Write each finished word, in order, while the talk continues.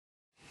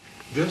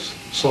This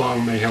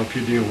song may help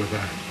you deal with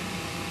that.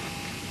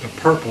 The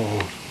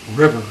purple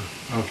river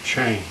of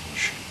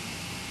change.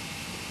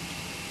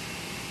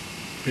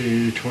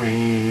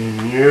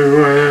 Between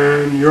you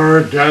and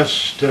your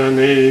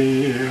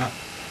destiny,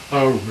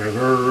 a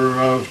river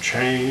of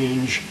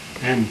change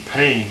and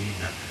pain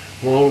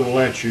won't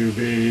let you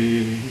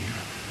be.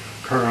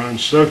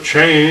 Currents of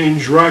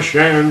change rush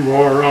and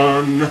roar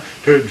on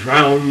to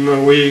drown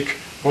the weak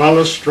while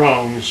the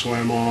strong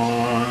swim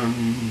on.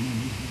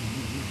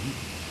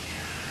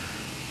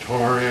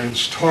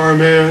 Torrents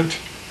torment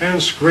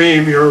and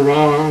scream you're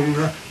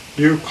wrong.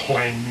 You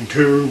cling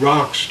to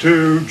rocks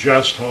to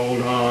just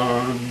hold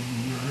on.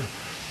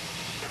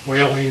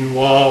 Wailing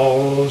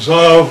walls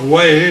of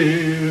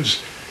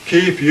waves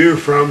keep you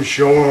from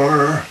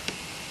shore.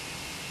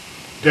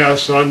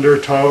 Death's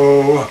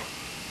undertow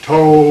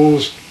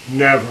tolls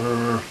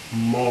nevermore.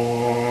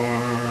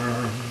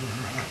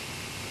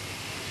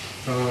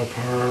 The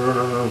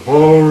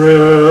purple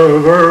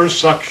river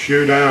sucks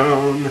you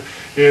down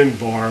in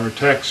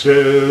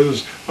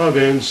vortexes of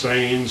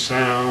insane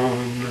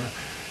sound.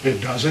 It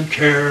doesn't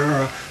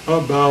care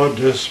about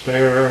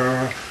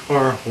despair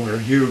or where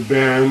you've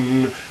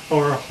been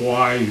or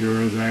why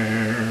you're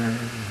there.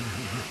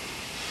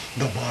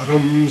 The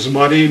bottom's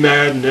muddy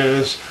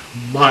madness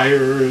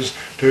mires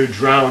to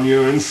drown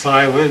you in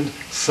silent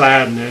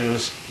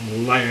sadness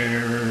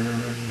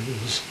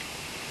lairs.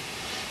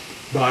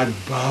 But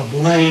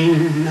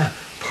bubbling,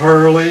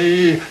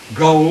 pearly,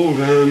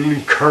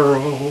 golden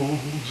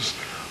curls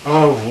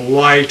of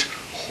light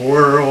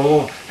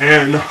whirl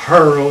and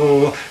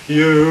hurl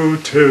you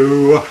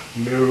to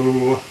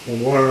new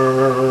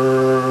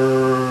worlds.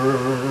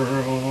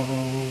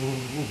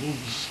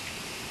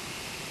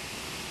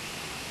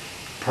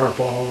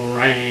 Purple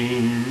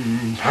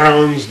rain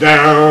pounds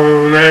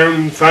down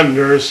and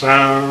thunder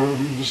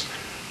sounds.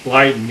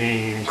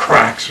 Lightning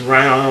cracks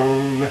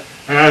round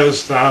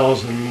as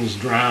thousands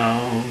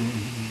drown.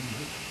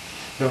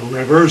 The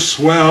rivers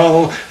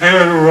swell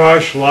and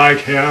rush like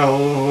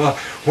hell.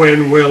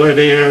 When will it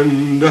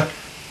end?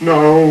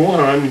 No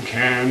one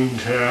can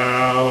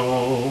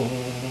tell.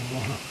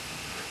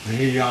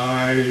 The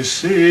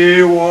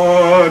icy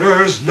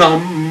waters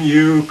numb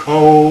you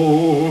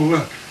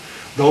cold.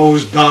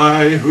 Those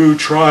die who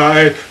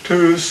try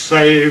to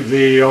save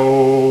the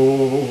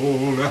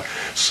old.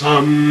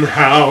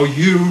 Somehow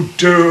you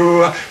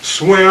do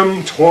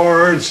swim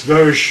towards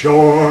the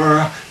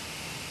shore,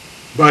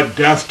 but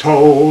death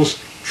tolls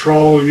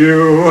troll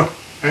you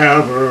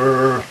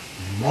evermore.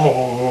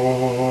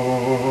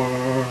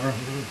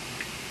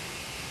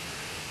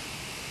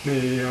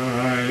 The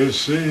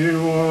icy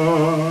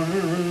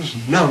waters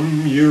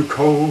numb you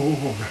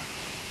cold.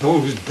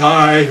 Those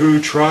die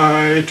who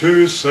try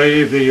to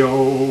save the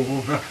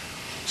old.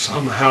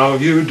 Somehow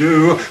you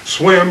do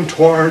swim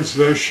towards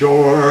the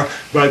shore,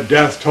 but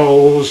death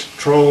tolls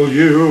troll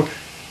you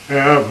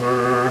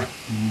evermore.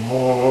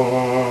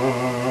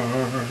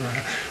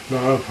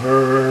 The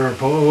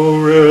purple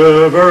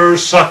river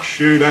sucks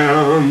you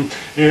down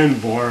in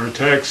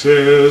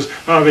vortexes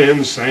of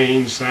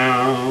insane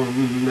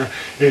sound.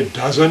 It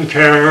doesn't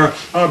care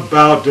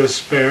about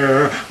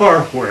despair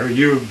or where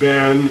you've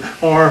been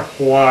or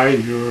why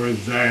you're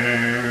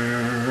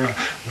there.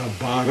 The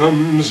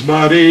bottom's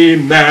muddy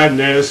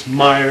madness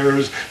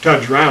mires to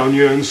drown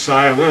you in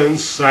silent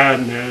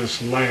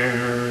sadness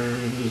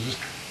lairs.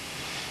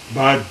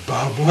 But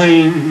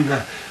bubbling,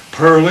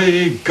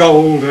 pearly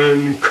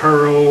golden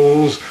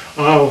curls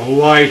of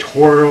light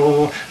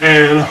whirl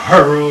and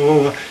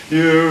hurl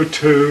you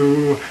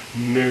to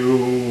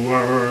new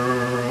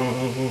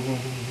worlds.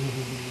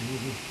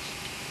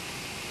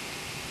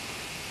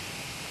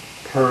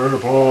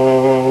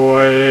 Purple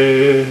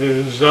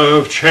waves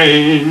of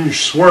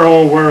change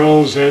swirl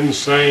whirls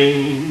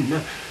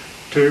insane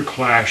to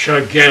clash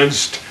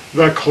against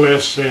the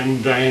cliffs in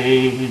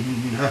vain.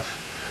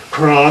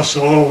 Cross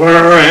over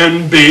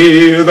and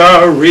be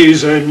the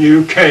reason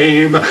you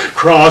came.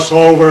 Cross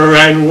over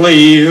and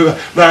leave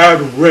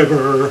that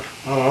river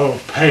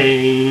of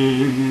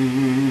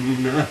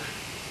pain.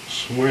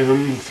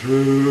 Swim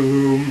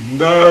through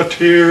the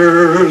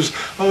tears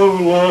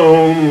of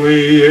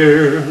lonely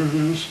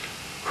years.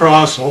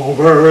 Cross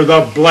over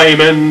the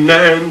blaming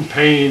and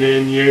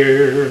painin'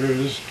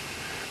 years.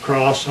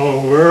 Cross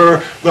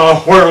over the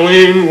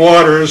whirling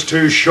waters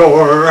to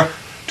shore,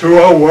 to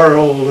a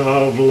world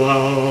of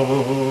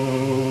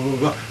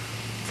love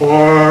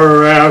forevermore.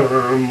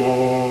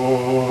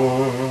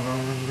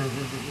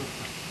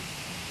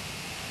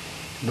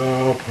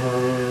 The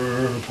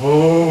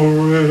purple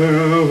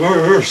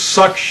river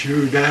sucks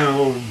you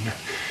down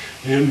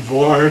in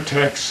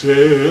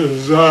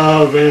vortexes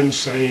of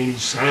insane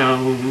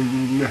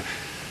sound.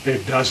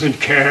 It doesn't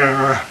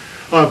care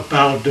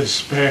about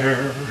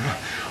despair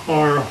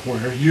or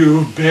where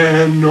you've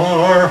been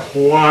or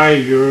why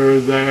you're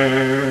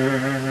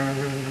there.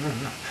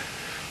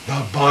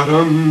 The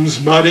bottom's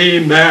muddy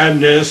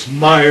madness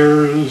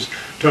mires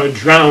to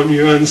drown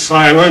you in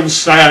silent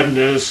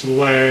sadness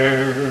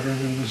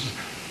lairs.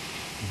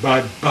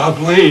 But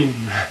bubbling,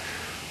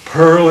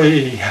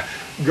 pearly,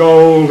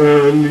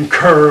 golden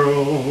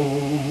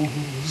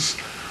curls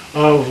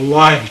of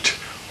light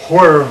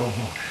whirl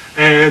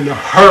and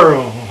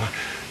hurl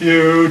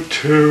you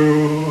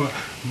to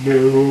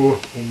new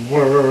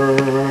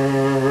worlds.